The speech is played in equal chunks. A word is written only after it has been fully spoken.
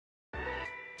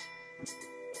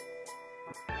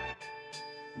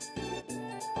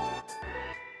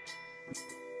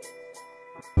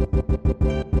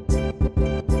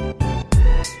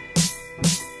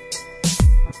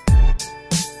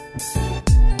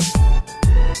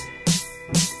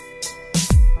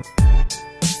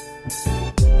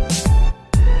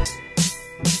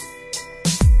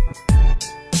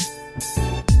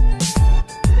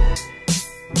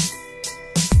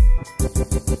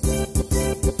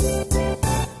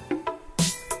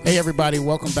Hey everybody,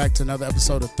 welcome back to another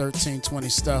episode of 1320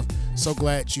 Stuff. So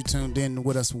glad you tuned in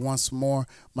with us once more.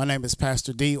 My name is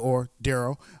Pastor D, or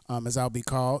Darryl, as I'll be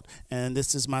called, and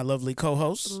this is my lovely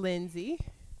co-host, Lindsey.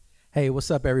 Hey,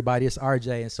 what's up, everybody? It's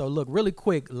RJ. And so, look, really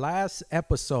quick, last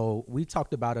episode, we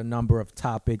talked about a number of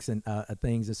topics and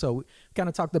things. And so we kind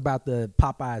of talked about the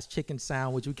Popeye's chicken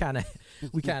sandwich. We kind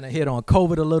of hit on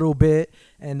COVID a little bit.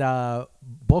 And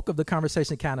bulk of the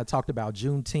conversation kind of talked about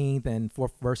Juneteenth and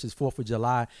versus 4th of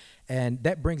July. And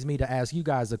that brings me to ask you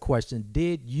guys a question.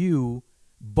 Did you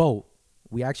vote?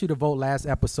 We asked you to vote last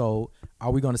episode.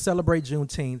 Are we going to celebrate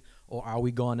Juneteenth, or are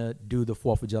we going to do the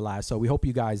 4th of July? So we hope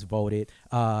you guys voted.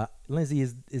 Lindsey,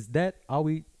 is that all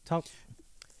we talked?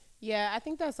 Yeah, I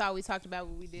think that's all we talked about.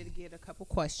 We did get a couple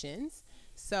questions.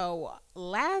 So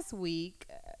last week,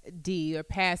 D, or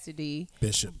Pastor D,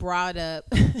 Bishop, brought up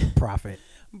Prophet.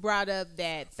 Brought up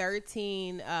that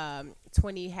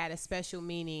 1320 had a special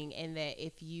meaning, and that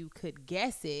if you could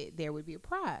guess it, there would be a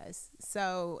prize.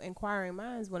 So inquiring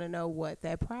minds want to know what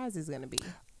that prize is going to be.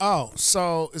 Oh,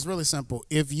 so it's really simple.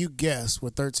 If you guess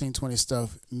what 1320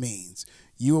 Stuff means,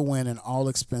 you will win an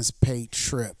all-expense paid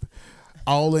trip,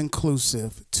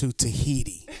 all-inclusive to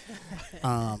Tahiti.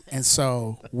 And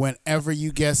so whenever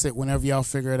you guess it, whenever y'all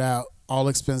figure it out,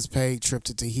 all-expense paid trip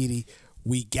to Tahiti,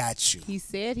 we got you. He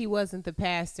said he wasn't the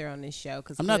pastor on this show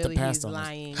because I'm not the clearly pastor he's on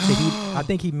lying. I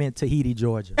think he meant Tahiti,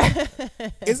 Georgia.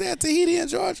 Is there Tahiti in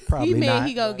Georgia? Probably He meant not.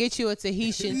 he gonna get you a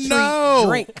Tahitian No,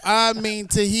 drink. I mean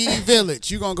Tahiti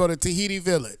Village. You're going to go to Tahiti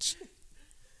Village.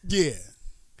 Yeah.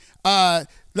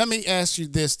 Let me ask you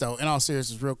this, though, in all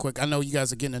seriousness, real quick. I know you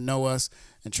guys are getting to know us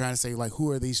and trying to say, like, who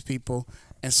are these people?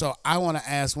 And so I want to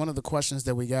ask, one of the questions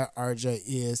that we got, RJ,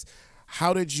 is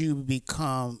how did you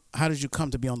come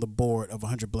to be on the board of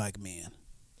 100 Black Men?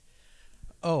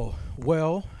 Oh,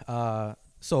 well,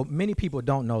 so many people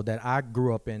don't know that I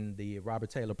grew up in the Robert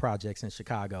Taylor Projects in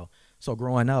Chicago. So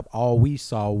growing up, all we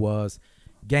saw was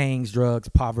gangs, drugs,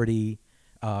 poverty,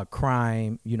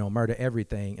 crime, murder,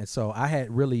 everything. And so I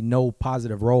had really no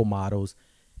positive role models,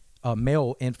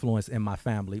 male influence in my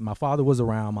family. My father was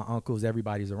around, my uncles,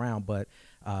 everybody's around, but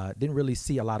didn't really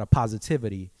see a lot of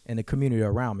positivity in the community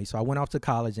around me. So I went off to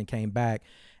college and came back,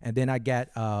 and then I got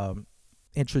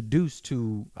introduced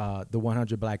to the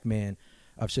 100 Black Men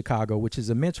of Chicago, which is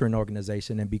a mentoring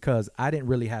organization. And because I didn't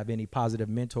really have any positive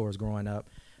mentors growing up,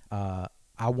 I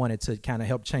wanted to kind of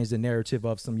help change the narrative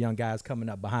of some young guys coming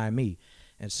up behind me.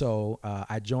 And so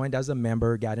I joined as a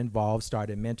member, got involved,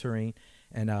 started mentoring,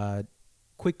 and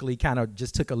quickly kind of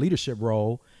just took a leadership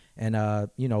role, and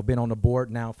been on the board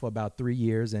now for about 3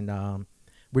 years, and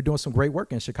we're doing some great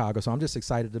work in Chicago. So I'm just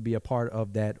excited to be a part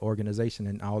of that organization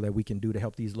and all that we can do to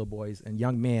help these little boys and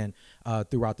young men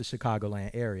throughout the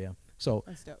Chicagoland area. So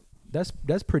That's dope.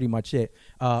 That's pretty much it.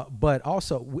 But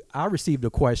also, I received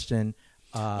a question.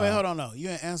 Wait, hold on, no, you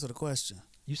didn't answer the question.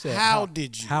 You said how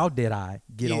did you? How did I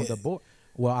get on the board?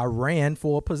 Well, I ran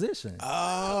for a position.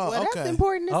 Oh, well, okay. that's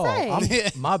important to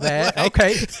say. My bad.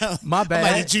 Okay, my bad.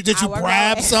 Like, did you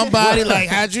bribe somebody? Like,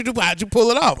 how'd you pull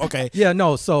it off? Okay. Yeah,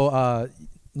 no. So,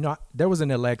 there was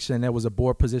an election. There was a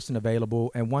board position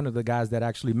available, and one of the guys that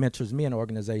actually mentors me in the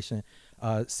organization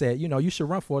said, you should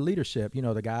run for leadership.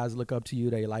 The guys look up to you.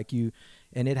 They like you.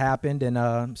 And it happened,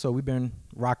 and so we've been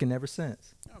rocking ever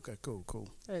since. Okay, cool.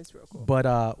 That's real cool.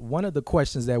 But one of the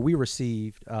questions that we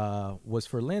received was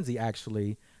for Lindsey,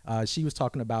 actually. She was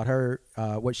talking about her,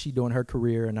 what she do in her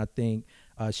career, and I think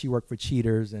she worked for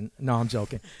Cheaters. And no, I'm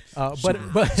joking.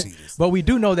 But we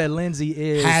do know that Lindsey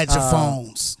is... Hide your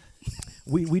phones.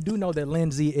 We do know that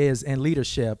Lindsey is in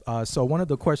leadership. So one of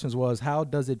the questions was, how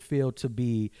does it feel to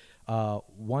be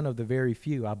one of the very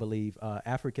few, I believe,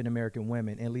 African-American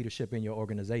women in leadership in your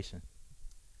organization?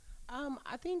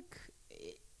 I think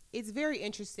it's very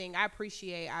interesting. I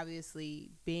appreciate, obviously,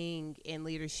 being in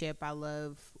leadership. I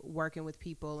love working with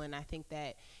people, and I think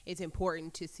that it's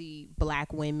important to see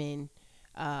Black women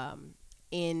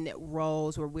in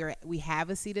roles where we have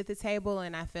a seat at the table.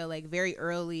 And I feel like very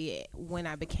early when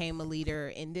I became a leader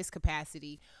in this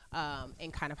capacity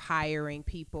and kind of hiring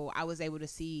people, I was able to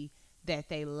see that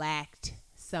they lacked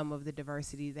some of the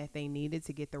diversity that they needed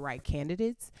to get the right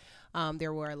candidates.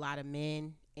 There were a lot of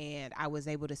men and I was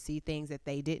able to see things that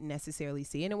they didn't necessarily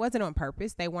see. And it wasn't on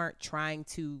purpose. They weren't trying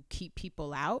to keep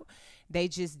people out. They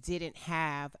just didn't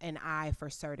have an eye for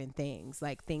certain things,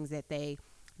 like things that they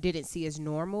didn't see as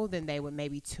normal, then they would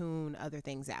maybe tune other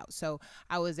things out. So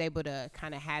I was able to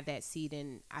kind of have that seat,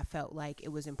 and I felt like it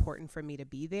was important for me to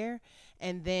be there.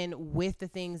 And then with the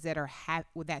things that are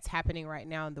that's happening right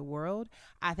now in the world,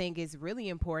 I think it's really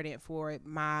important for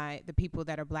the people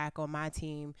that are Black on my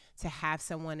team to have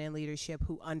someone in leadership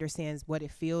who understands what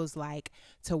it feels like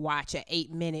to watch an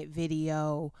 8-minute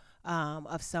video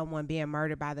of someone being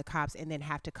murdered by the cops and then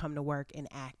have to come to work and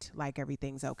act like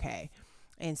everything's okay.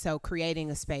 And so creating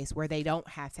a space where they don't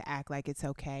have to act like it's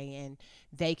okay, and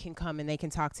they can come and they can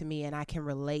talk to me and I can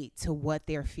relate to what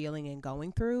they're feeling and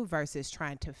going through versus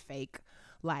trying to fake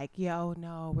like, yo,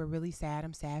 no, we're really sad.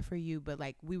 I'm sad for you. But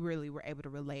like we really were able to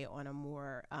relate on a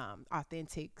more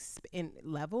authentic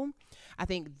level. I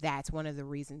think that's one of the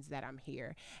reasons that I'm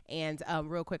here. And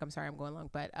real quick, I'm sorry I'm going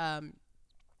long, but I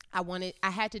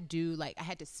had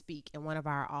to speak in one of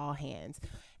our all hands,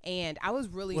 and I was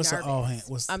really nervous. What's an all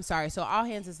hands? I'm sorry. So all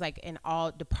hands is like an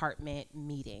all department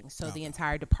meeting. So the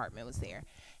entire department was there,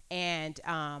 and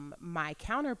my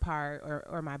counterpart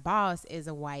or my boss is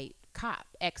a white cop,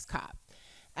 ex-cop.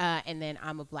 And then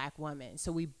I'm a Black woman.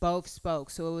 So we both spoke.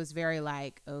 So it was very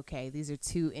like, okay, these are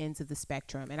two ends of the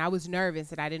spectrum. And I was nervous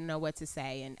that I didn't know what to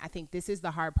say. And I think this is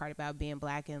the hard part about being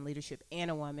Black in leadership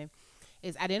and a woman,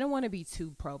 is I didn't want to be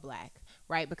too pro-Black,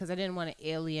 right? Because I didn't want to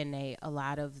alienate a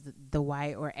lot of the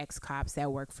white or ex-cops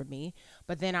that work for me.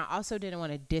 But then I also didn't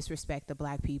want to disrespect the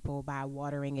Black people by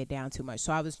watering it down too much.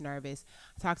 So I was nervous.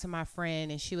 I talked to my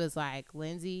friend, and she was like,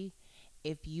 Lindsey,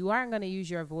 if you aren't going to use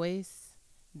your voice,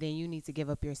 then you need to give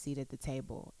up your seat at the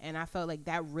table. And I felt like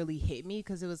that really hit me,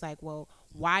 because it was like, well,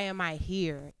 why am I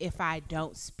here if I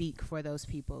don't speak for those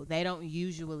people? They don't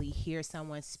usually hear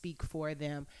someone speak for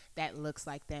them that looks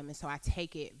like them. And so I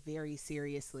take it very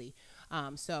seriously.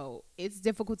 So it's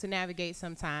difficult to navigate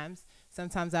sometimes.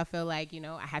 Sometimes I feel like,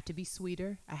 I have to be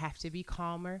sweeter. I have to be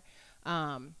calmer.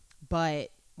 But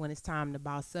when it's time to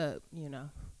boss up,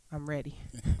 I'm ready.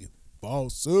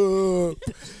 Boss up.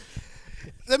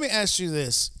 Let me ask you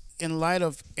this. In light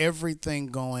of everything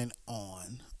going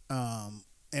on,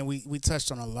 and we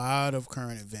touched on a lot of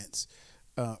current events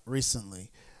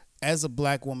recently, as a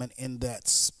Black woman in that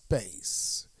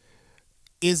space,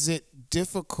 is it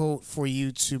difficult for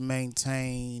you to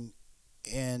maintain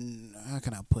an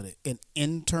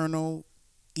internal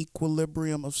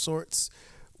equilibrium of sorts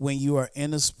when you are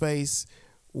in a space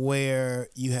where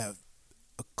you have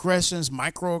aggressions,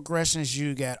 microaggressions,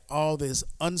 you got all this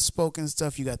unspoken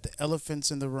stuff, you got the elephants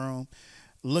in the room,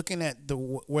 looking at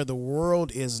where the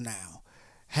world is now?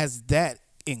 Has that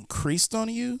increased on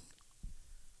you?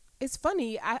 It's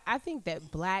funny. I think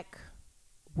that Black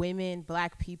women,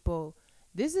 Black people,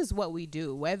 this is what we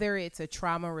do, whether it's a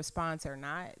trauma response or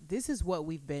not. This is what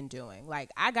we've been doing.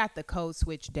 Like, I got the code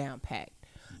switch down packed.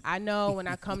 I know when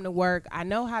I come to work, I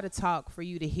know how to talk for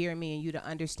you to hear me and you to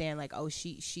understand, like, oh,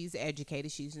 she's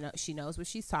educated. She knows what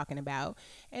she's talking about.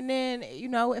 And then,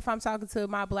 if I'm talking to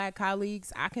my Black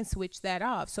colleagues, I can switch that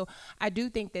off. So I do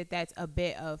think that that's a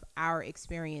bit of our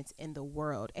experience in the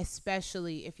world,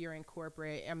 especially if you're in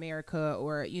corporate America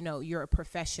or, you're a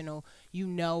professional, you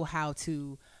know how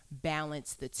to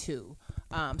balance the two.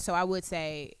 So I would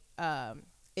say,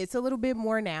 it's a little bit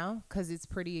more now because it's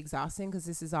pretty exhausting because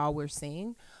this is all we're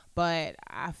seeing. But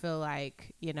I feel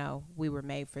like, we were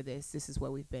made for this. This is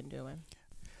what we've been doing.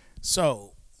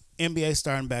 So, NBA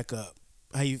starting back up.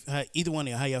 Either one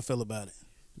of you, how y'all feel about it?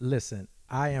 Listen,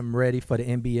 I am ready for the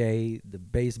NBA, the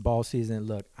baseball season.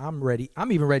 Look, I'm ready.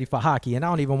 I'm even ready for hockey, and I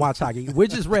don't even watch hockey. We're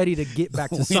just ready to get back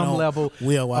to some level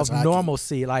of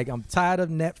normalcy. Like, I'm tired of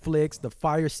Netflix, the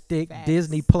Fire Stick, Facts.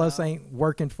 Disney Plus ain't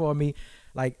working for me.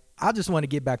 Like, I just want to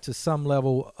get back to some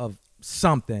level of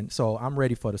something. So I'm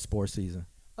ready for the sports season.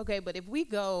 Okay, but if we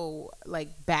go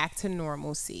back to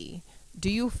normalcy, do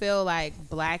you feel like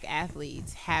Black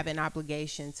athletes have an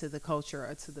obligation to the culture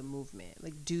or to the movement?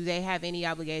 Like, do they have any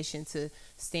obligation to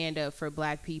stand up for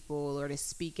Black people or to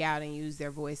speak out and use their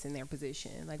voice in their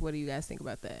position? Like, what do you guys think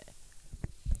about that?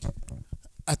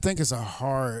 I think it's a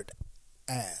hard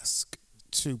ask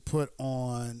to put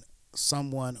on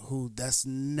someone who that's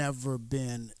never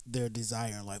been their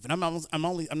desire in life. And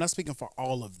I'm not speaking for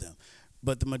all of them,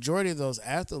 but the majority of those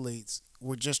athletes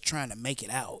were just trying to make it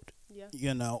out.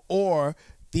 Yeah. Or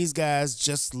these guys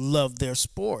just love their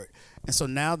sport. And so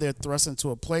now they're thrust into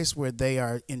a place where they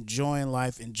are enjoying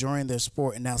life, enjoying their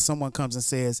sport, and now someone comes and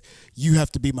says, you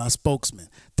have to be my spokesman.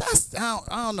 I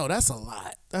don't know, that's a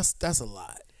lot. That's a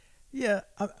lot. Yeah,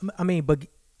 I mean, but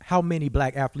how many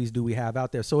black athletes do we have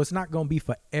out there? So it's not going to be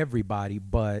for everybody,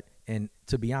 but, and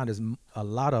to be honest, a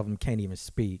lot of them can't even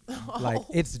speak. Like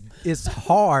it's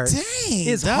hard. Dang,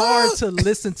 it's dog. hard to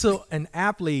listen to an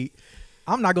athlete.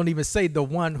 I'm not going to even say the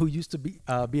one who used to be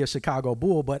a Chicago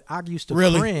Bull, but I used to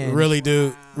cringe. Really,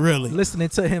 dude, really. Listening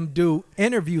to him do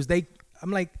interviews,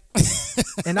 I'm like,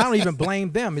 and I don't even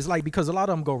blame them. It's like, because a lot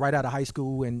of them go right out of high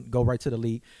school and go right to the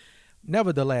league.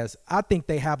 Nevertheless, I think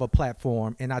they have a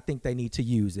platform, and I think they need to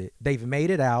use it. They've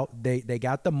made it out. They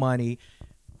got the money.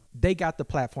 They got the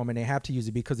platform, and they have to use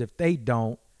it, because if they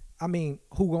don't, I mean,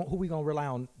 who we gonna rely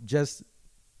on? Just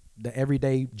the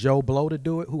everyday Joe Blow to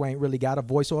do it, who ain't really got a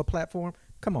voice or a platform?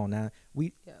 Come on now.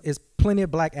 It's plenty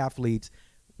of black athletes.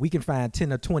 We can find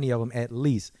 10 or 20 of them at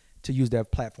least to use their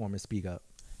platform and speak up.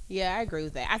 Yeah, I agree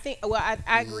with that.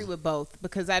 I agree with both,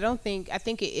 because I think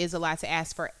it is a lot to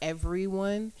ask for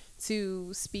everyone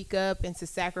to speak up and to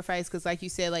sacrifice, because like you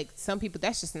said, like some people,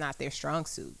 that's just not their strong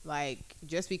suit. Like,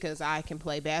 just because I can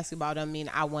play basketball doesn't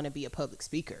mean I want to be a public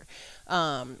speaker.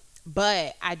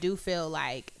 But I do feel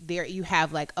like there you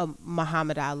have like a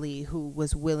Muhammad Ali who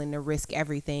was willing to risk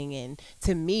everything, and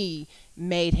to me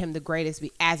made him the greatest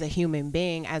as a human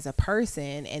being, as a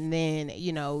person. And then,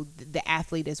 you know, the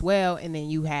athlete as well. And then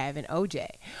you have an OJ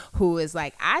who is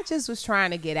like, I just was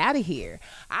trying to get out of here.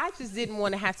 I just didn't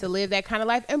want to have to live that kind of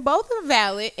life. And both are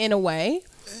valid in a way.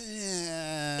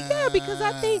 Yeah, because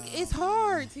I think it's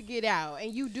hard to get out,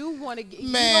 and you do want to get.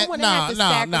 Man, no.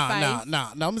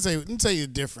 I'm gonna tell you the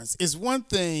difference. It's one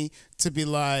thing to be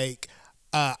like,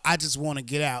 I just want to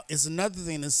get out. It's another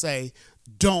thing to say,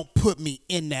 don't put me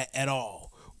in that at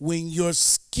all. When your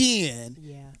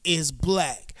skin is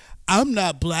black, I'm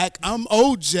not black. I'm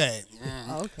OJ.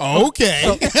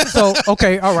 Okay. So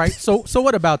okay, all right. So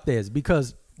what about this?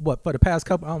 Because for the past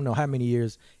couple, I don't know how many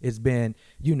years it's been.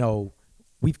 You know,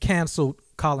 we've canceled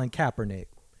Colin Kaepernick.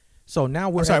 So now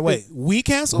we're. I'm sorry. Wait, we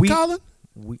canceled Colin?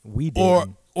 We did.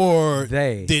 Or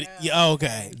they did? Yeah,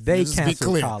 okay. They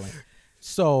canceled Colin.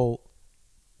 So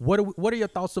what are your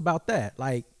thoughts about that?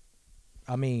 Like,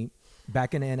 I mean,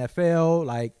 back in the NFL,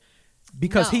 like,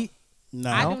 because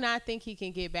No. I do not think he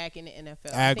can get back in the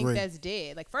NFL. I think that's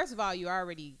dead. Like, first of all, you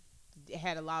already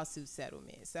had a lawsuit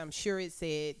settlement, so I'm sure it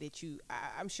said that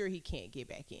I'm sure he can't get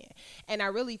back in. And I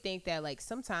really think that, like,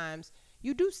 sometimes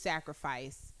you do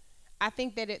sacrifice. I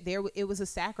think that it was a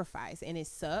sacrifice, and it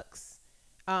sucks.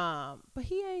 But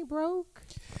he ain't broke.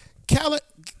 Colin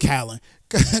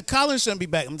shouldn't be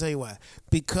back. I'm gonna tell you why.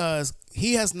 Because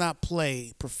he has not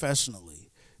played professionally.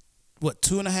 What,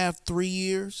 2.5, 3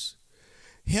 years?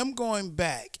 Him going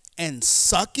back and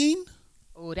sucking.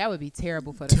 Oh, that would be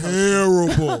terrible for the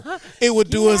terrible. It would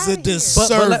do us a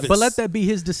disservice. But let that be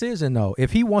his decision, though.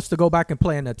 If he wants to go back and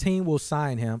play, and a team will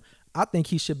sign him, I think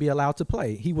he should be allowed to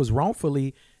play. He was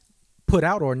wrongfully put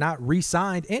out or not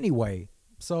re-signed anyway.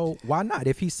 So why not?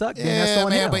 If he sucked, then that's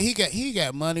on him. But he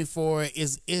got money for it.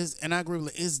 And I agree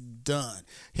with it. It's done.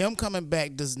 Him coming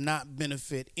back does not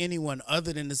benefit anyone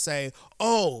other than to say,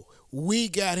 oh, we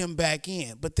got him back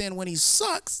in. But then when he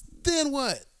sucks, then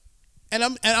what? And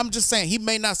I'm just saying, he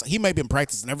may been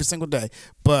practicing every single day,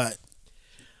 but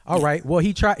all right. Well,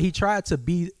 he tried to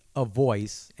be a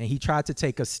voice, and he tried to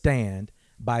take a stand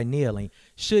by kneeling.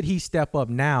 Should he step up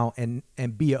now and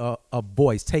be a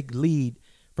voice, take lead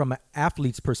from an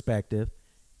athlete's perspective,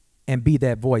 and be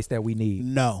that voice that we need?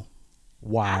 No.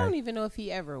 Why? I don't even know if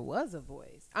he ever was a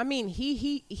voice. I mean,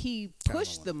 he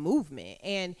pushed the movement,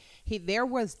 and there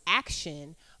was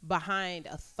action behind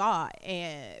a thought,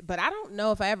 but I don't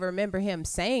know if I ever remember him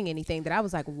saying anything that I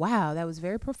was like, wow, that was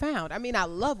very profound. I mean, I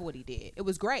love what he did. It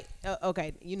was great.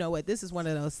 Okay, you know what? This is one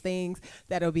of those things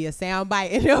that'll be a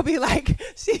soundbite, and it'll be like,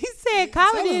 she said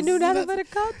Colin didn't do nothing but a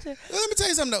culture. Let me tell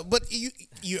you something though. But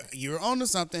you're on to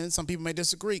something. Some people may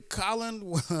disagree. Colin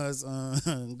was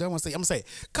I'm gonna say it.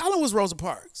 Colin was Rosa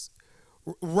Parks.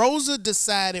 Rosa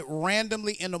decided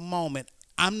randomly in a moment,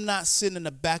 I'm not sitting in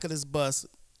the back of this bus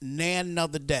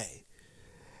another day.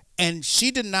 And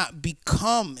she did not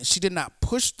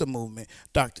push the movement.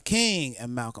 Dr. King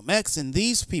and Malcolm X and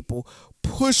these people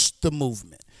pushed the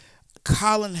movement.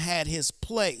 Colin had his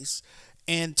place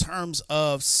in terms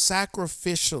of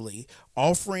sacrificially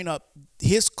offering up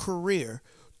his career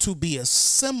to be a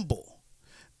symbol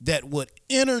that would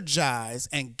energize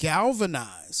and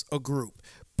galvanize a group.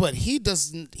 But he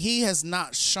has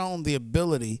not shown the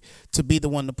ability to be the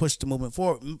one to push the movement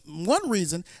forward. One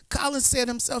reason, Colin said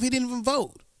himself, he didn't even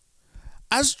vote.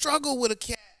 I struggle with a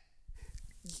cat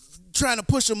trying to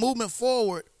push a movement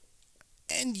forward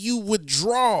and you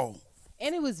withdraw.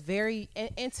 And it was very,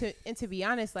 and to be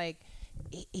honest, like,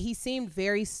 he seemed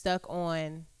very stuck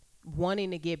on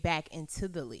wanting to get back into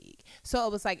the league. So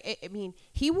it was like, I mean,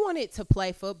 he wanted to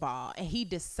play football, and he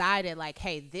decided like,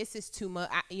 hey, this is too much.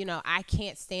 I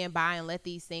can't stand by and let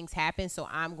these things happen. So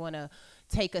I'm going to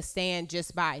take a stand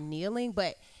just by kneeling.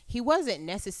 But he wasn't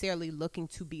necessarily looking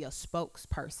to be a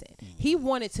spokesperson. He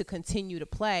wanted to continue to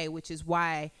play, which is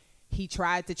why he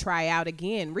tried to try out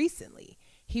again recently.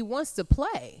 He wants to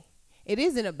play. It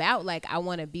isn't about like, I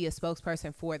want to be a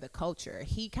spokesperson for the culture.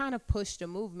 He kind of pushed the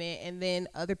movement, and then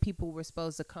other people were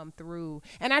supposed to come through.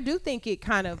 And I do think it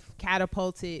kind of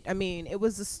catapulted. I mean, it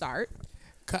was a start.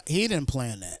 He didn't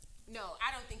plan that. No,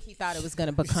 I don't think he thought it was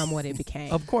going to become what it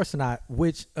became. Of course not,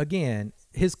 which, again,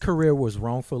 his career was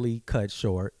wrongfully cut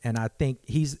short, and I think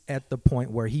he's at the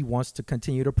point where he wants to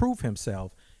continue to prove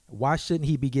himself. Why shouldn't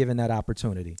he be given that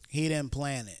opportunity? He didn't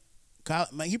plan it.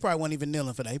 He probably wasn't even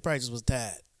kneeling for that. He probably just was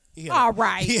tired. All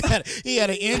right. He had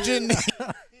an engine.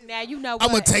 Now you know what? I'm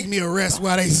gonna take me a rest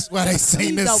while they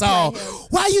sing this song.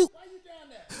 Why you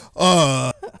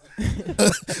down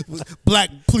there? Black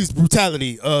police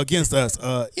brutality against us.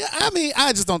 Yeah, I mean,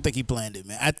 I just don't think he planned it,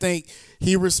 man. I think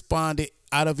he responded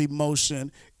out of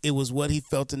emotion. It was what he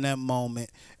felt in that moment,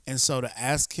 and so to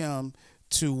ask him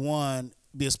to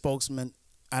be a spokesman,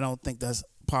 I don't think that's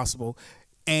possible.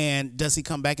 And does he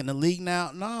come back in the league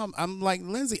now? No, I'm like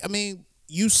Lindsey. I mean,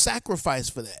 you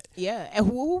sacrificed for that. Yeah. And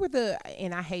who were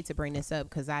and I hate to bring this up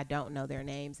because I don't know their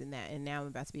names and now I'm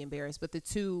about to be embarrassed, but the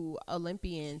two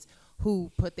Olympians who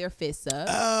put their fists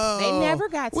up, they never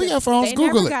got to. We got phones.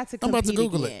 Google it. I'm about to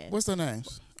Google again. it. What's their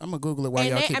names? I'm going to Google it while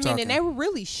y'all keep talking. And they were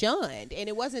really shunned. And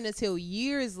it wasn't until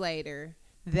years later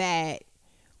that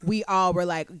we all were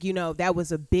like, that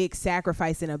was a big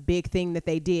sacrifice and a big thing that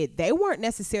they did. They weren't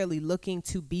necessarily looking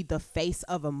to be the face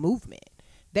of a movement.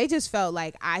 They just felt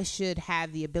like I should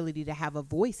have the ability to have a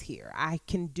voice here. I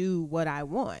can do what I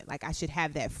want. Like I should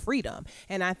have that freedom.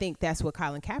 And I think that's what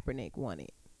Colin Kaepernick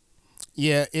wanted.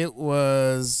 Yeah, it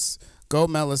was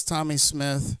gold medalist Tommy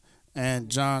Smith and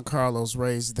John Carlos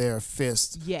raised their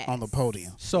fist on the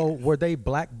podium. So were they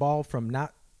blackballed from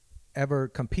not ever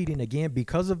competing again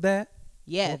because of that?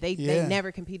 Yeah, they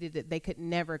never competed. They could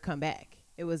never come back.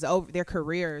 It was over. Their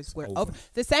careers were over.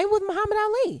 The same with Muhammad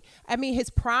Ali. I mean,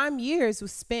 his prime years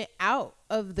was spent out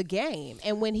of the game.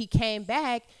 And when he came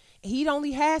back, he'd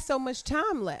only had so much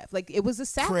time left. Like, it was a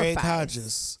sacrifice. Craig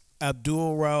Hodges,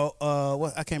 Abdul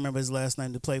Raul, I can't remember his last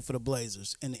name, to play for the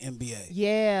Blazers in the NBA.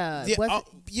 Yeah.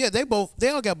 They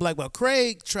all got blackballed.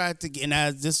 Craig tried to get,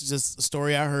 and this is just a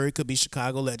story I heard. It could be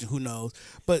Chicago legend, who knows.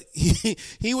 But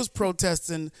he was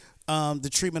protesting the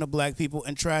treatment of black people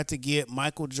and tried to get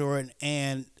Michael Jordan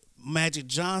and Magic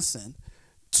Johnson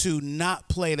to not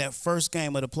play that first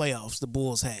game of the playoffs the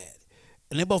Bulls had.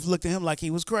 And they both looked at him like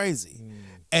he was crazy.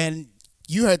 And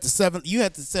you had to set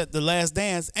the last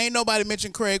dance. Ain't nobody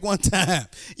mentioned Craig one time.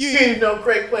 You didn't know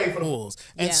Craig played for the Bulls.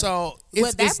 And so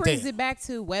that brings it back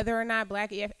to whether or not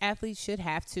black athletes should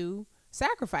have to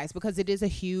sacrifice, because it is a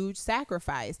huge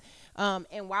sacrifice.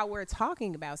 And while we're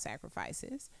talking about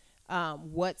sacrifices,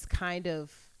 what's kind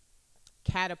of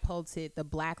catapulted the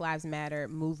Black Lives Matter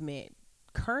movement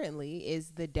currently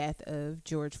is the death of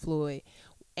George Floyd.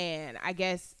 And I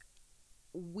guess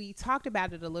we talked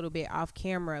about it a little bit off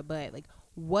camera, but like,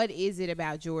 what is it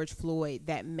about George Floyd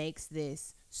that makes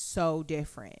this so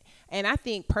different? And I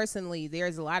think personally,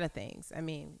 there's a lot of things. I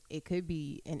mean, it could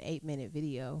be an 8-minute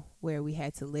video where we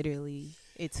had to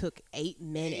it took 8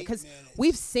 minutes, because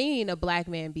we've seen a black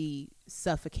man be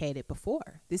suffocated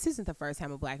before. This isn't the first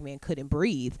time a black man couldn't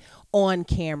breathe on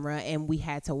camera and we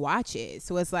had to watch it.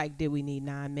 So it's like, did we need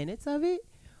 9 minutes of it?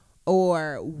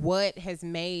 Or what has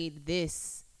made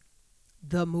this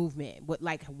the movement?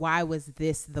 Why was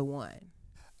this the one?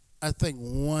 I think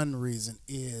one reason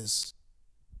is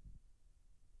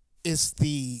it's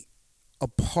the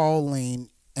appalling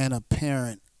and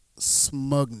apparent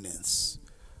smugness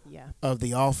of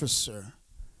the officer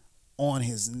on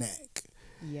his neck.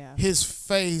 Yeah. His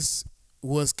face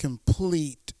was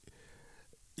complete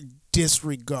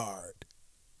disregard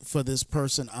for this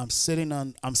person I'm standing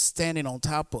on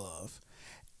top of,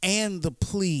 and the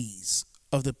pleas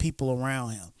of the people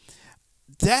around him.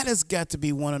 That has got to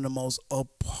be one of the most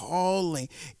appalling.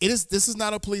 This is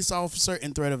not a police officer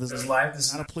in threat of his life. This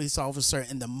is not a police officer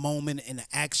in the moment, in the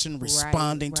action,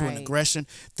 responding to an aggression.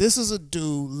 This is a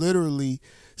dude literally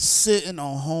sitting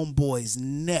on homeboy's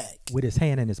neck with his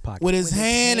hand in his pocket. With his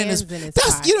hand in his pocket.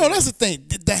 That's the thing.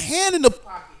 The hand in the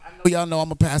pocket. I know y'all know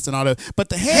I'm a pastor and all that, but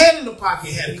the hand in the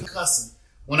pocket had me cussing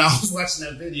when I was watching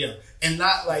that video, and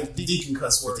not like deacon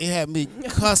cuss words. It had me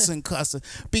cussing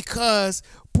because,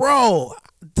 bro,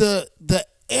 the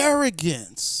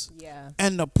arrogance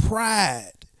and the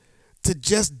pride to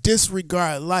just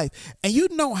disregard life. And you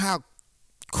know how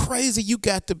crazy you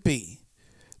got to be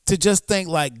to just think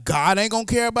like God ain't gonna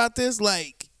care about this,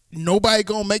 like nobody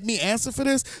gonna make me answer for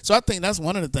this. So I think that's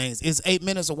one of the things. Is 8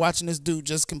 minutes of watching this dude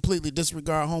just completely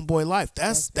disregard homeboy life.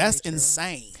 That's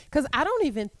insane. Because I don't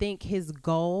even think his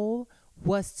goal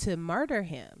was to murder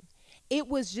him. It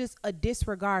was just a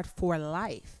disregard for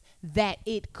life, that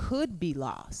it could be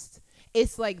lost.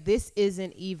 It's like this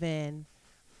isn't even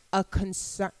a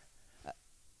concern.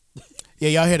 Yeah,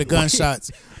 y'all hear the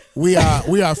gunshots. We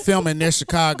are filming near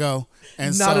Chicago,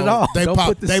 and Not so at all. they Don't pop,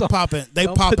 put this they on- popping, they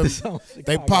don't put popping, this on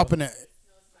they Chicago. popping it.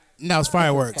 No, it's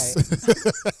fireworks.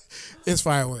 It's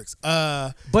fireworks.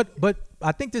 But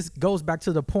I think this goes back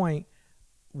to the point,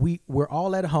 we're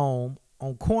all at home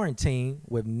on quarantine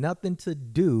with nothing to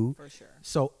do. For sure.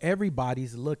 So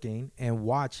everybody's looking and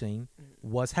watching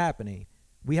what's happening.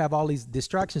 We have all these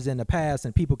distractions in the past,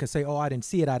 and people can say, oh, I didn't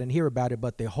see it, I didn't hear about it,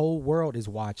 but the whole world is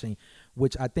watching,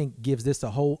 which I think gives this a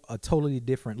totally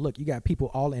different look. You got people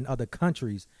all in other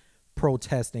countries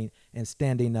protesting and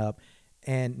standing up,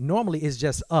 and normally it's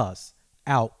just us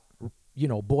out,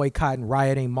 boycotting,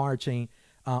 rioting, marching,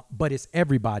 but it's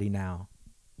everybody now.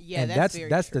 Yeah, and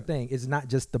that's the thing. It's not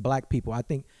just the black people. I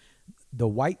think the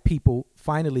white people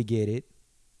finally get it.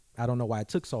 I don't know why it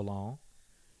took so long,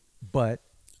 but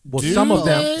some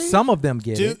of them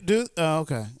get it.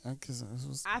 Okay.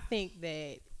 I think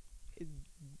that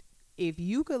if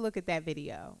you could look at that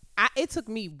video, it took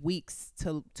me weeks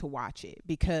to watch it,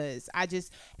 because I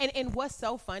just and what's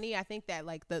so funny, I think that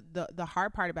like the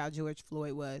hard part about George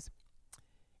Floyd was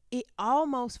it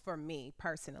almost, for me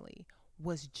personally,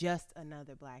 was just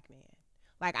another black man.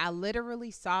 Like I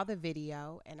literally saw the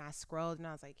video and I scrolled and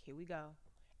I was like, here we go.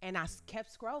 And I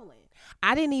kept scrolling.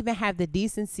 I didn't even have the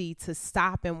decency to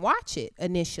stop and watch it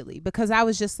initially, because I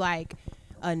was just like,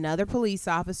 another police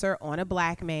officer on a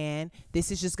black man.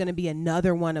 This is just going to be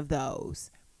another one of those.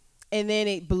 And then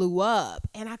it blew up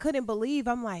and I couldn't believe,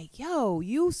 I'm like, yo,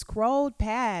 you scrolled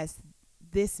past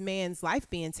this man's life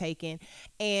being taken.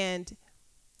 And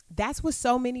that's what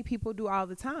so many people do all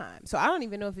the time. So I don't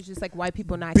even know if it's just like white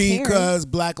people not caring. Because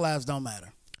black lives don't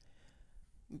matter.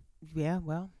 Yeah,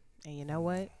 well, and you know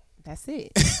what? That's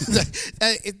it.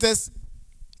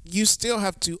 You still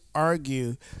have to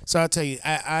argue. So I'll tell you,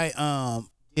 I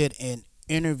did an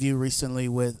interview recently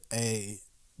with a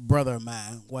brother of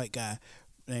mine, white guy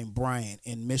named Brian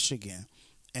in Michigan,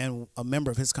 and a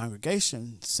member of his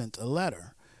congregation sent a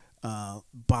letter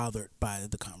bothered by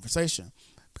the conversation.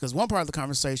 Because one part of the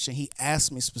conversation, he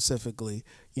asked me specifically,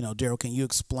 Darryl, can you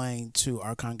explain to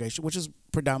our congregation, which is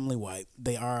predominantly white,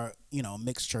 they are, a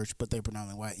mixed church, but they're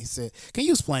predominantly white. He said, can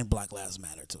you explain Black Lives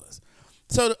Matter to us?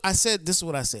 So I said, this is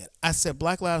what I said. I said,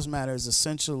 Black Lives Matter is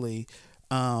essentially,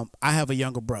 I have a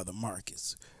younger brother,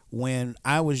 Marcus. When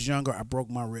I was younger, I broke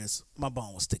my wrist. My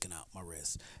bone was sticking out my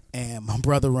wrist. And my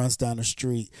brother runs down the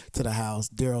street to the house,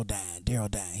 Darryl dying,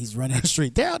 Darryl dying. He's running down the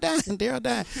street, Darryl dying, Darryl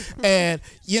dying. And,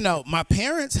 my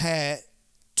parents had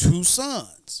two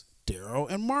sons, Darryl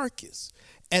and Marcus.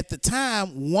 At the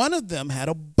time, one of them had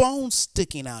a bone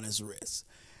sticking out his wrist.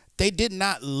 They did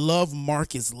not love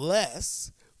Marcus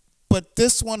less, but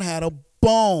this one had a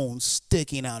bone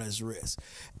sticking out his wrist.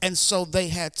 And so they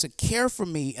had to care for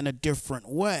me in a different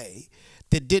way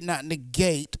that did not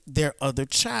negate their other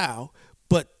child,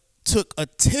 but took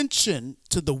attention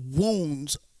to the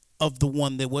wounds of the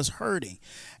one that was hurting.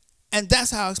 And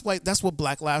that's how I explain. That's what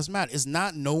Black Lives Matter. It's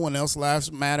not no one else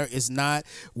lives matter. It's not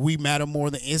we matter more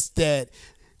than. It's that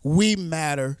we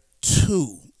matter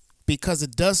too, because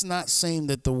it does not seem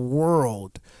that the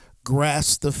world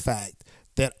grasps the fact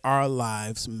that our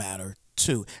lives matter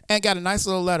too. And got a nice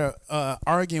little letter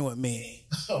arguing with me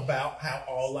about how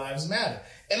all lives matter.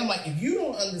 And I'm like, if you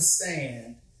don't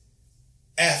understand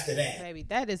after that. Baby,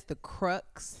 that is the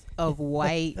crux of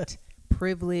white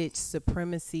privilege,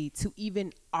 supremacy, to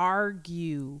even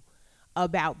argue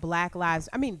about Black lives.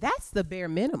 I mean, that's the bare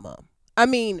minimum. I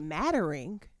mean,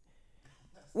 mattering.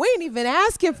 We ain't even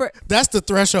asking for. That's the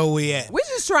threshold we at. We're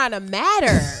just trying to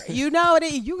matter. You're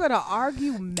gonna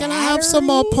argue mattering? Can I have some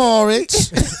more porridge?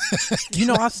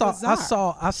 I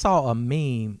saw a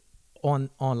meme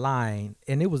online,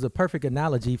 and it was a perfect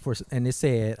analogy and it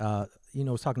said, it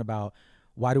was talking about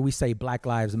why do we say Black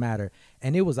Lives Matter,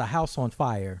 and it was a house on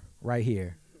fire right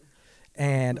here,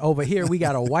 and over here we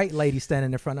got a white lady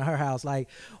standing in front of her house, like,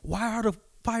 why are the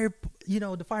fire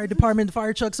department, the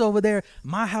fire trucks over there?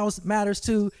 My house matters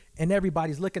too. And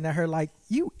everybody's looking at her like,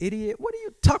 you idiot, what are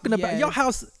you talking about? Yes. Your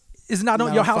house is not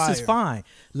on your house is fine.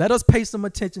 Let us pay some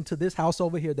attention to this house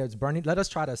over here that's burning. Let us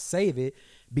try to save it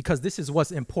because this is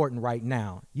what's important right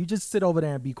now. You just sit over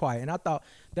there and be quiet. And I thought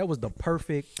that was the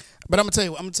perfect. But I'm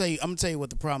gonna tell you what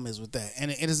the problem is with that.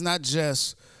 And it is not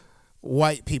just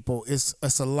white people.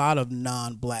 It's a lot of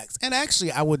non-blacks. And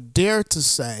actually, I would dare to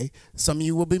say, some of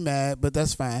you will be mad, but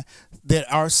that's fine. There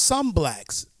are some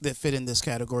blacks that fit in this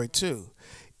category too.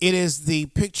 It is the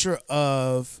picture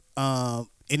of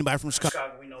anybody from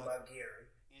Chicago, we know about Gary.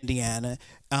 Indiana.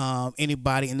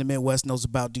 Anybody in the Midwest knows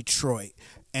about Detroit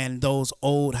and those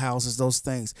old houses, those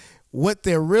things. What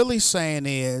they're really saying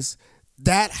is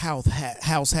that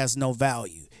house has no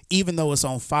value. Even though it's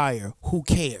on fire, who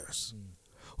cares?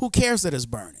 Who cares that it's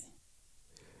burning?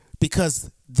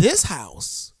 Because this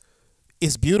house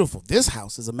is beautiful. This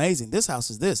house is amazing. This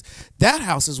house is this. That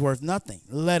house is worth nothing.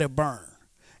 Let it burn.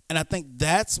 And I think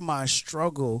that's my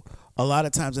struggle a lot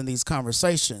of times in these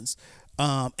conversations.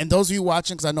 And those of you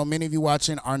watching, because I know many of you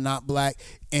watching are not black,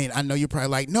 and I know you're probably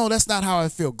like, no, that's not how I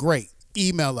feel. Great.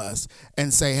 Email us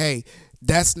and say, hey,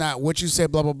 that's not what you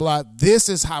said, blah, blah, blah. This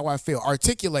is how I feel.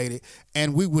 Articulate it,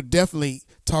 and we would definitely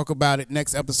talk about it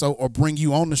next episode or bring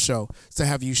you on the show to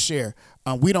have you share.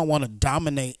 We don't want to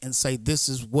dominate and say this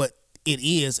is what it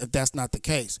is if that's not the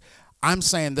case. I'm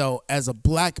saying, though, as a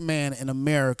black man in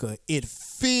America, it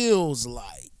feels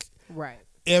like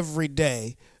every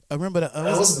day. Remember the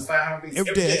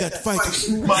every day I got to fight to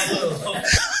prove my love.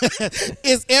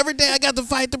 It's every day I got to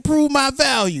fight to prove my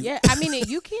value. Yeah, I mean,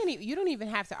 you don't even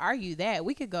have to argue that.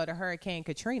 We could go to Hurricane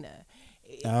Katrina.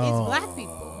 It's black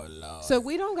people, Lord. So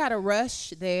we don't got to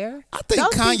rush there. I think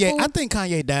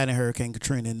Kanye died in Hurricane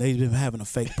Katrina, and they've been having a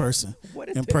fake person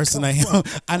impersonate him.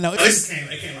 I know.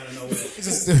 It came out of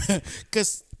nowhere.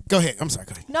 Because go ahead. I'm sorry.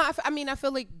 Go ahead. No, I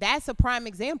feel like that's a prime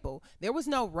example. There was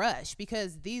no rush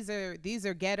because these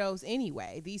are ghettos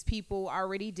anyway. These people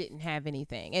already didn't have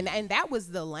anything, and that was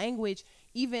the language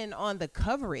even on the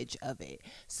coverage of it.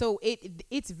 So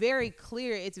it's very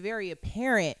clear. It's very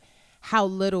apparent how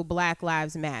little Black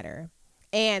Lives Matter.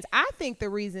 And I think the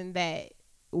reason that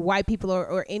white people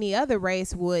or any other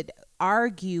race would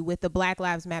argue with the Black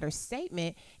Lives Matter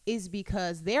statement is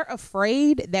because they're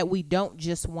afraid that we don't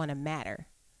just want to matter.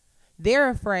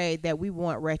 They're afraid that we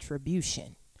want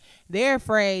retribution. They're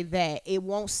afraid that it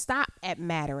won't stop at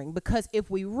mattering, because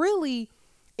if we really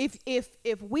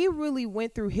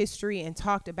went through history and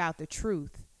talked about the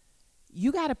truth,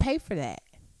 you got to pay for that.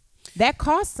 That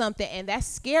costs something, and that's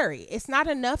scary. It's not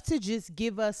enough to just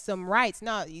give us some rights.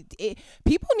 No,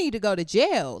 people need to go to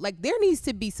jail. Like, there needs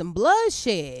to be some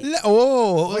bloodshed.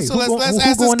 Oh, wait, so let's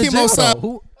ask this chemo side.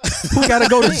 Who got to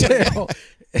go to jail?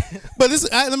 But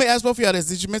let me ask both of y'all this.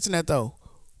 Did you mention that, though?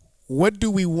 What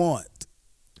do we want?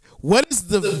 What is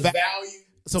the value?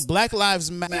 So Black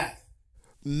Lives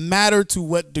matter to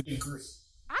what degree?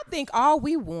 I think all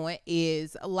we want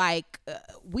is,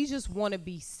 we just want to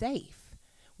be safe.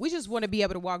 We just want to be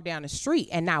able to walk down the street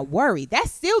and not worry.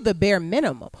 That's still the bare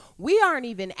minimum. We aren't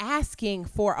even asking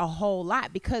for a whole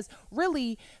lot, because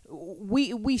really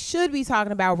we should be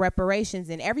talking about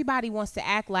reparations, and everybody wants to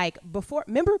act like before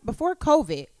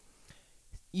COVID,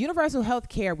 universal health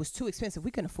care was too expensive.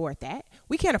 We couldn't afford that.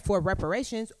 We can't afford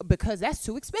reparations because that's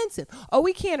too expensive. Oh,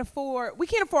 we can't afford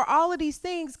all of these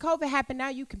things. COVID happened. Now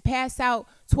you can pass out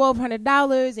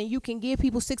 $1,200 and you can give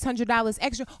people $600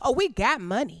 extra. Oh, we got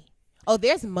money. Oh,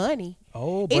 there's money.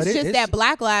 Oh, but it's just that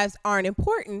Black lives aren't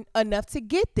important enough to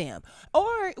get them.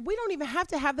 Or we don't even have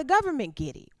to have the government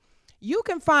get it. You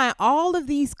can find all of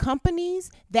these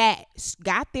companies that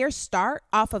got their start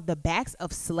off of the backs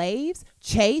of slaves.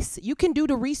 Chase, you can do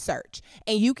the research,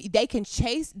 and they can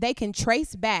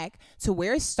trace back to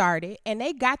where it started, and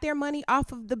they got their money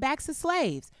off of the backs of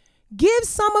slaves. Give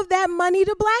some of that money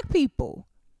to black people.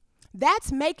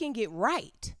 That's making it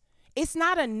right. It's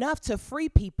not enough to free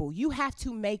people. You have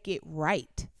to make it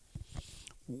right.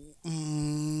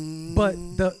 But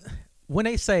when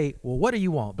they say, well, what do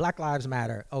you want? Black Lives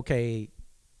Matter. Okay,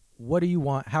 what do you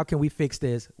want? How can we fix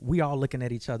this? We all looking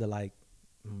at each other like,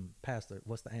 Pastor,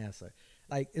 what's the answer?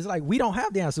 Like, it's like we don't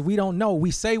have the answer. We don't know.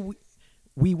 We say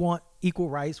we want equal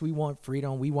rights. We want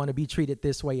freedom. We want to be treated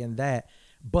this way and that.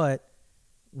 But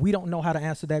we don't know how to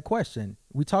answer that question.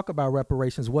 We talk about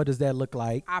reparations. What does that look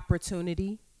like?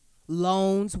 Opportunity.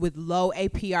 Loans with low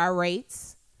APR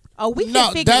rates. Oh, we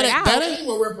can figure it out. That ain't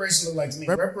what reparations look like to me.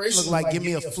 Reparations look like give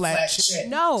me a flat check.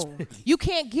 No, you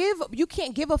can't give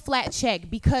a flat check,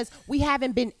 because we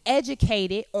haven't been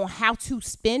educated on how to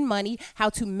spend money, how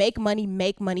to make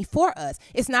money for us.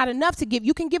 It's not enough to give.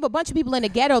 You can give a bunch of people in the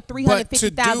ghetto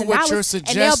 $350,000, what you're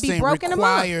and they'll be broken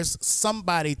requires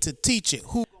somebody to teach it.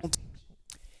 Who?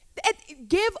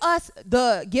 Give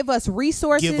us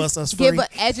resources, give us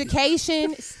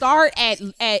education. Start at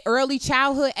early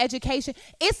childhood education.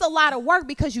 It's a lot of work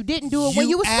because you didn't do it when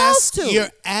you were supposed to. You're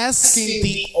asking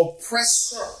the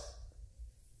oppressor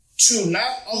to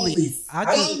not only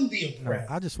fund the oppressor.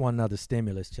 I just want another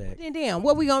stimulus check. And then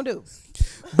what we gonna do?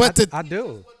 But I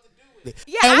do.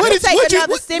 Yeah, and I can take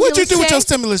another stimulus what'd you do with check. your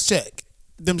stimulus check?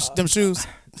 Them shoes?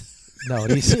 No,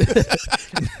 these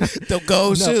The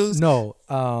gold shoes?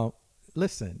 No.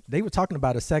 Listen, they were talking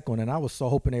about a second one, and I was so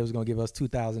hoping they was gonna give us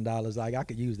 $2,000. Like I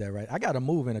could use that, right? I got to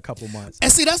move in a couple months. And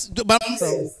see, I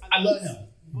love him,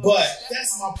 but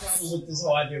that's my problem with this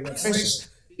whole idea of reparations,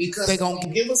 because They they're gonna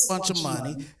gonna give us a bunch of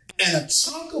money, and a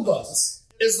chunk of us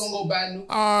is gonna go buy new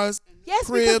cars. Yes,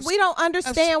 cribs. because we don't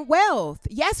understand wealth.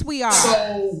 Yes, we are.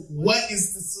 So what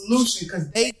is the solution?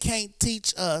 Because They can't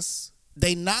teach us.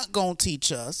 They not gonna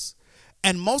teach us.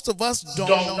 And most of us don't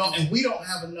know, and we don't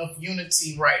have enough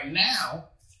unity right now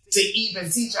to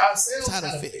even teach ourselves how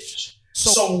to fish.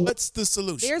 So what's the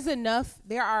solution?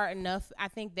 There are enough. I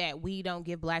think that we don't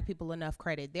give black people enough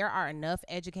credit. There are enough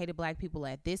educated black people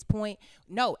at this point.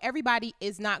 No, everybody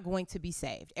is not going to be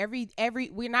saved.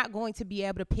 We're not going to be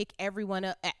able to pick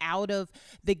everyone out of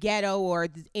the ghetto or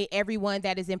everyone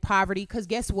that is in poverty. Because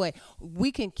guess what?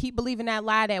 We can keep believing that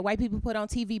lie that white people put on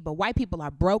TV, but white people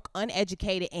are broke,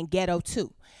 uneducated, and ghetto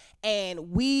too.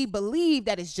 And we believe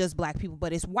that it's just black people,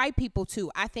 but it's white people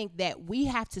too. I think that we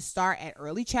have to start at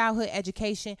early childhood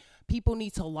education. People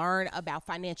need to learn about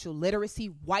financial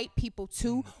literacy. White people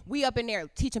too. We up in there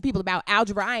teaching people about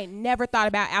algebra. I ain't never thought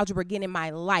about algebra again in my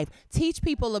life. Teach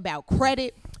people about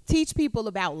credit. Teach people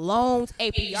about loans,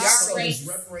 APR So rates.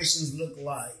 does reparations look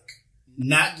like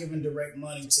not giving direct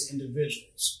money to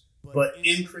individuals, but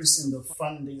increasing the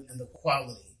funding and the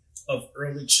quality of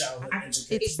early childhood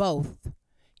education? It's both.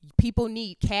 People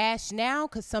need cash now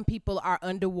because some people are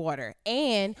underwater,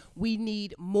 and we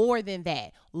need more than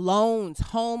that. Loans,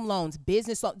 home loans,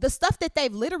 business loans, the stuff that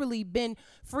they've literally been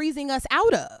freezing us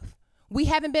out of. We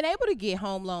haven't been able to get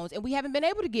home loans, and we haven't been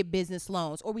able to get business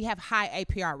loans, or we have high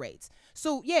APR rates.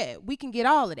 So yeah, we can get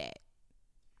all of that.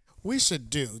 We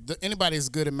should do. Anybody is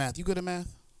good at math? You good at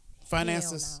math?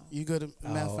 Finances? No. You good at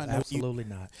math? Finance? Absolutely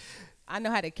not. I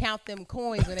know how to count them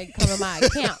coins when they come in my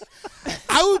account.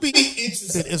 I would be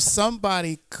interested if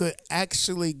somebody could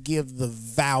actually give the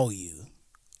value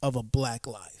of a black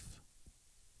life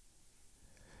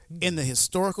in the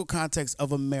historical context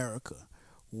of America.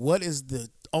 What is the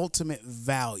ultimate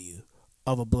value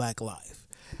of a black life?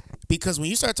 Because when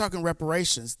you start talking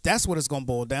reparations, that's what it's going to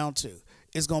boil down to.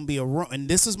 It's going to be and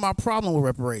this is my problem with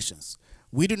reparations.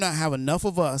 We do not have enough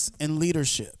of us in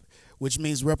leadership, which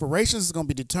means reparations is going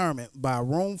to be determined by a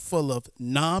room full of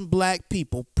non-black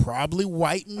people, probably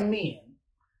white men,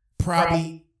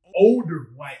 probably older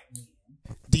white men,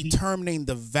 determining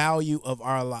the value of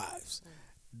our lives.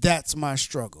 That's my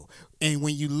struggle. And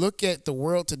when you look at the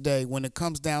world today, when it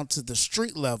comes down to the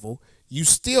street level, you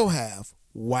still have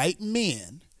white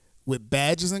men with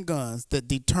badges and guns that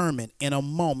determine in a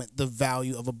moment the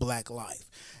value of a black life.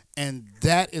 And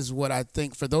that is what I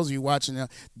think, for those of you watching now,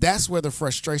 that's where the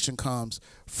frustration comes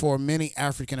for many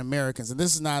African Americans. And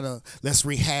this is not a let's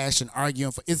rehash and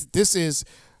argue. This is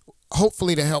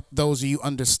hopefully to help those of you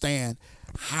understand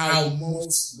how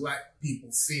most black people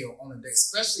feel on a day,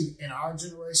 especially in our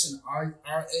generation, our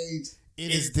age.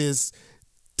 It is this,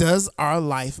 does our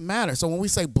life matter? So when we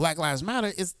say Black Lives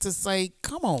Matter, it's to say,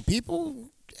 come on,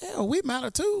 people, yeah, we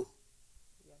matter too.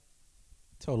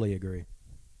 Totally agree.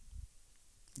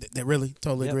 They really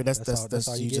totally agree. That's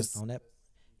all you get just on that.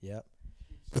 Yep.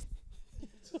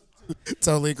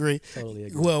 totally agree. Totally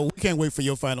agree. Well, we can't wait for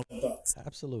your final thoughts.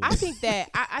 Absolutely. I think that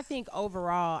I think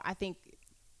overall, I think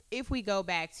if we go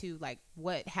back to like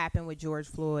what happened with George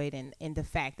Floyd and the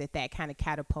fact that kind of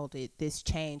catapulted this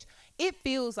change, it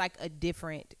feels like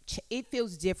it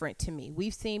feels different to me.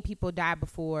 We've seen people die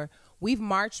before. We've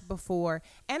marched before.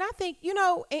 And I think, and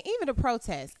even the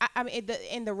protests, I mean,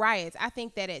 in the riots, I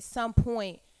think that at some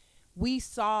point we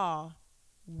saw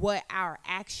what our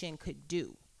action could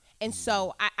do. And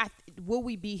so will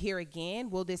we be here again?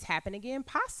 Will this happen again?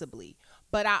 Possibly.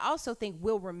 But I also think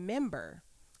we'll remember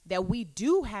that we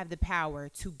do have the power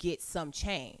to get some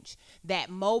change, that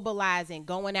mobilizing,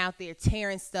 going out there,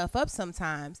 tearing stuff up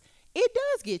sometimes, it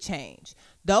does get change.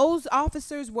 Those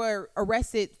officers were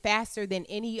arrested faster than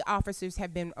any officers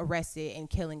have been arrested in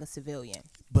killing a civilian.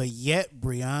 But yet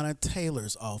Breonna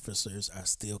Taylor's officers are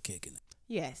still kicking it.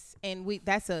 Yes, and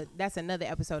that's another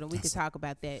episode, and we could talk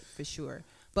about that for sure.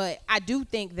 But I do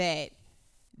think that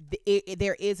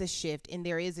there is a shift and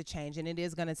there is a change, and it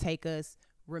is going to take us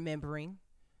remembering,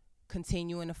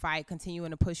 continuing to fight,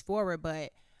 continuing to push forward.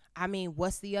 But I mean,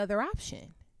 what's the other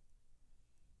option?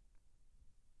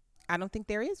 I don't think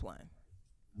there is one.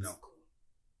 No.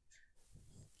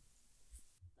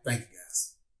 Thank you,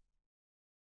 guys.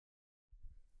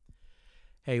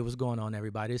 Hey, what's going on,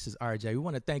 everybody? This is RJ. We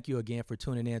want to thank you again for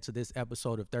tuning in to this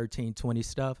episode of 1320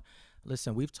 Stuff.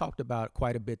 Listen, we've talked about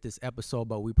quite a bit this episode,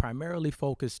 but we primarily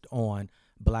focused on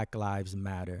Black Lives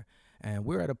Matter. And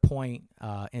we're at a point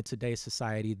in today's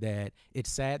society that it's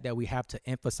sad that we have to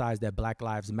emphasize that Black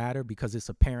Lives Matter, because it's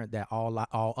apparent that all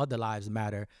other lives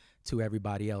matter to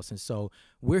everybody else. And so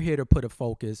we're here to put a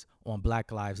focus on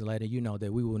Black lives and letting you know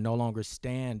that we will no longer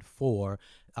stand for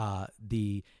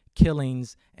the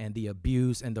killings and the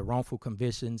abuse and the wrongful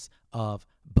convictions of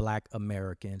Black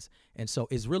Americans. And so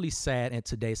it's really sad in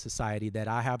today's society that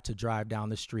I have to drive down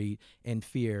the street in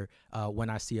fear when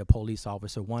I see a police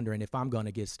officer, wondering if I'm going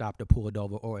to get stopped or pulled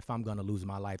over or if I'm going to lose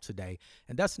my life today.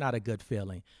 And that's not a good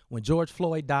feeling. When George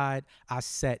Floyd died, I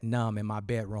sat numb in my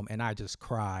bedroom and I just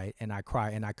cried and I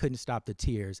couldn't stop the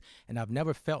tears. And I've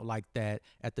never felt like that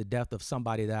at the death of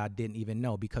somebody that I didn't even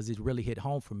know, because it really hit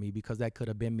home for me, because that could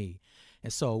have been me.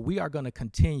 And so we are going to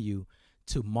continue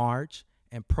to march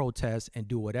and protest and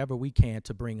do whatever we can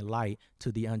to bring light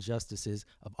to the injustices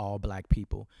of all Black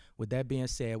people. With that being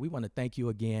said, we want to thank you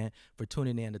again for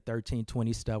tuning in to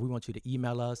 1320 Stuff. We want you to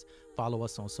email us, follow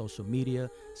us on social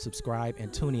media, subscribe,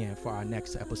 and tune in for our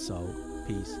next episode.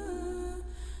 Peace.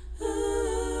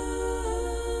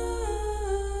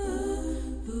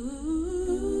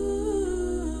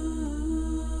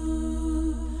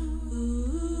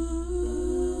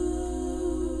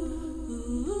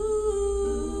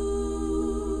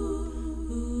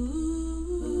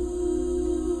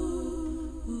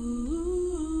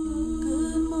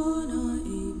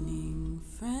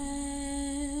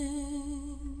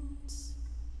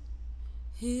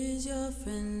 Here's your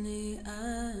friendly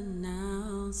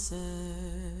announcer.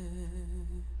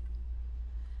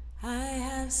 I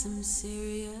have some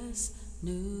serious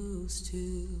news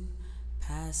to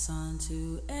pass on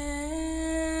to everybody.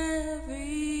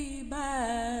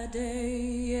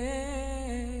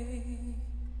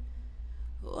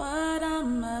 What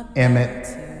I'm about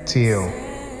Emmett Till,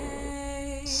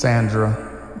 say,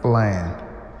 Sandra Bland,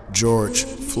 George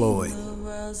Floyd,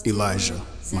 Elijah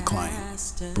McClain,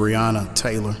 Breonna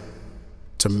Taylor,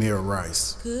 Tamir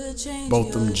Rice,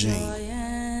 Botham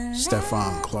Jean,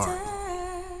 Stephon Clark,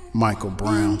 Michael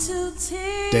Brown,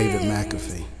 David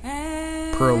McAfee,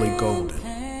 Pearlie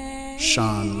Golden,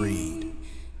 Sean Reed,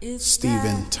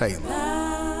 Stephen Taylor,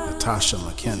 Natasha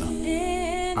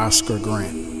McKenna, Oscar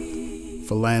Grant,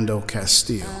 Philando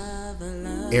Castile,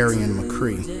 Arian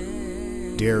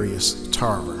McCree, Darius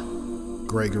Tarver,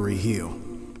 Gregory Hill,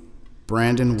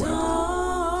 Brandon Weber,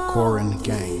 Corin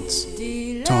Gaines,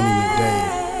 Tony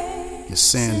McDade,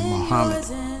 Yasin Muhammad,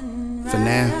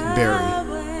 Fanath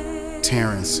Berry,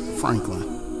 Terrence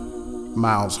Franklin,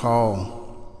 Miles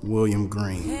Hall, William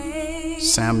Green,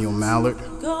 Samuel Mallard,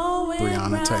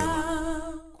 Breonna Taylor.